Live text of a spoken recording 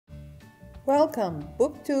Welcome,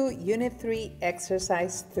 Book 2, Unit 3,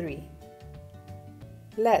 Exercise 3.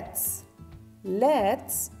 Let's.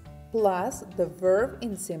 Let's plus the verb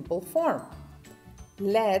in simple form.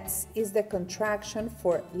 Let's is the contraction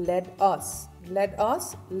for let us. Let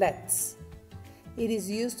us, let's. It is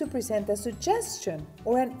used to present a suggestion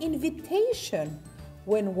or an invitation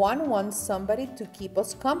when one wants somebody to keep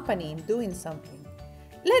us company in doing something.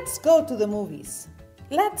 Let's go to the movies.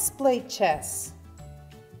 Let's play chess.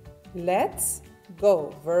 Let's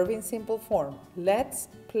go, verb in simple form. Let's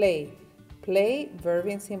play. Play, verb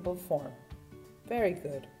in simple form. Very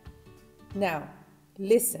good. Now,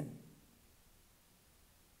 listen.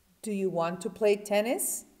 Do you want to play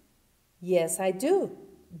tennis? Yes, I do.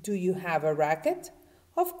 Do you have a racket?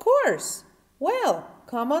 Of course. Well,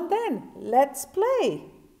 come on then. Let's play.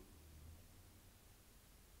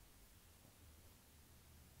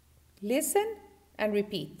 Listen and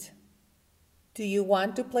repeat. Do you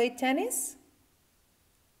want to play tennis?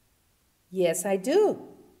 Yes, I do.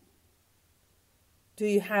 Do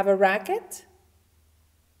you have a racket?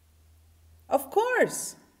 Of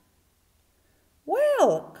course.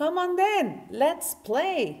 Well, come on then, let's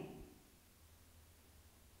play.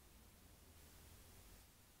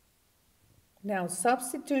 Now,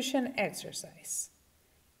 substitution exercise.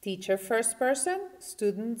 Teacher first person,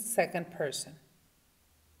 student second person.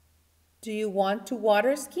 Do you want to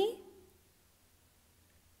water ski?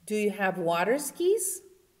 Do you have water skis?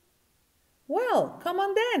 Well, come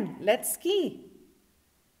on then, let's ski.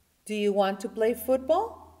 Do you want to play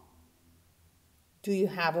football? Do you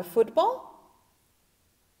have a football?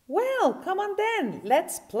 Well, come on then,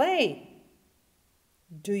 let's play.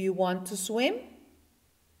 Do you want to swim?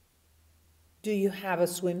 Do you have a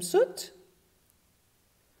swimsuit?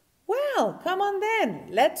 Well, come on then,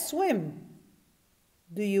 let's swim.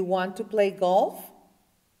 Do you want to play golf?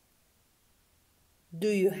 Do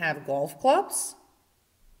you have golf clubs?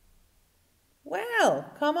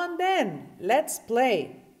 Well, come on then, let's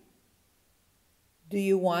play. Do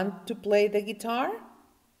you want to play the guitar?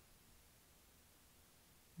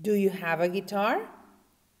 Do you have a guitar?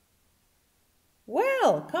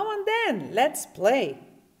 Well, come on then, let's play.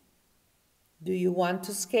 Do you want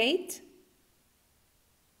to skate?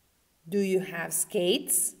 Do you have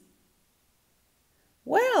skates?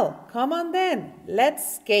 Well, come on then,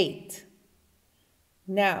 let's skate.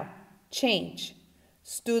 Now, change.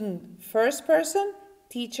 Student first person,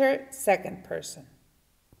 teacher second person.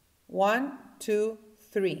 1, 2,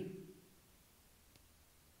 3.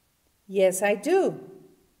 Yes, I do.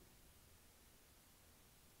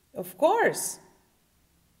 Of course.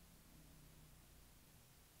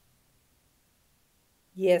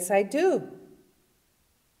 Yes, I do.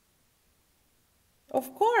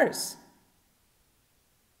 Of course.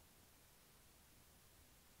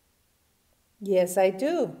 Yes, I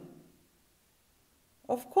do.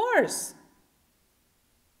 Of course.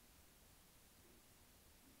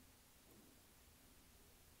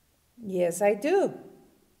 Yes, I do.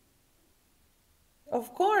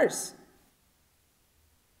 Of course.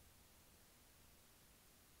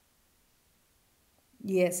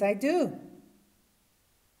 Yes, I do.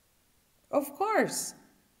 Of course.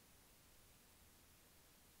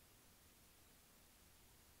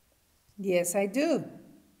 Yes, I do.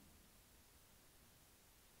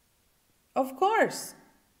 Of course.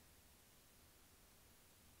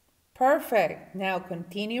 Perfect. Now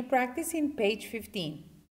continue practicing page 15.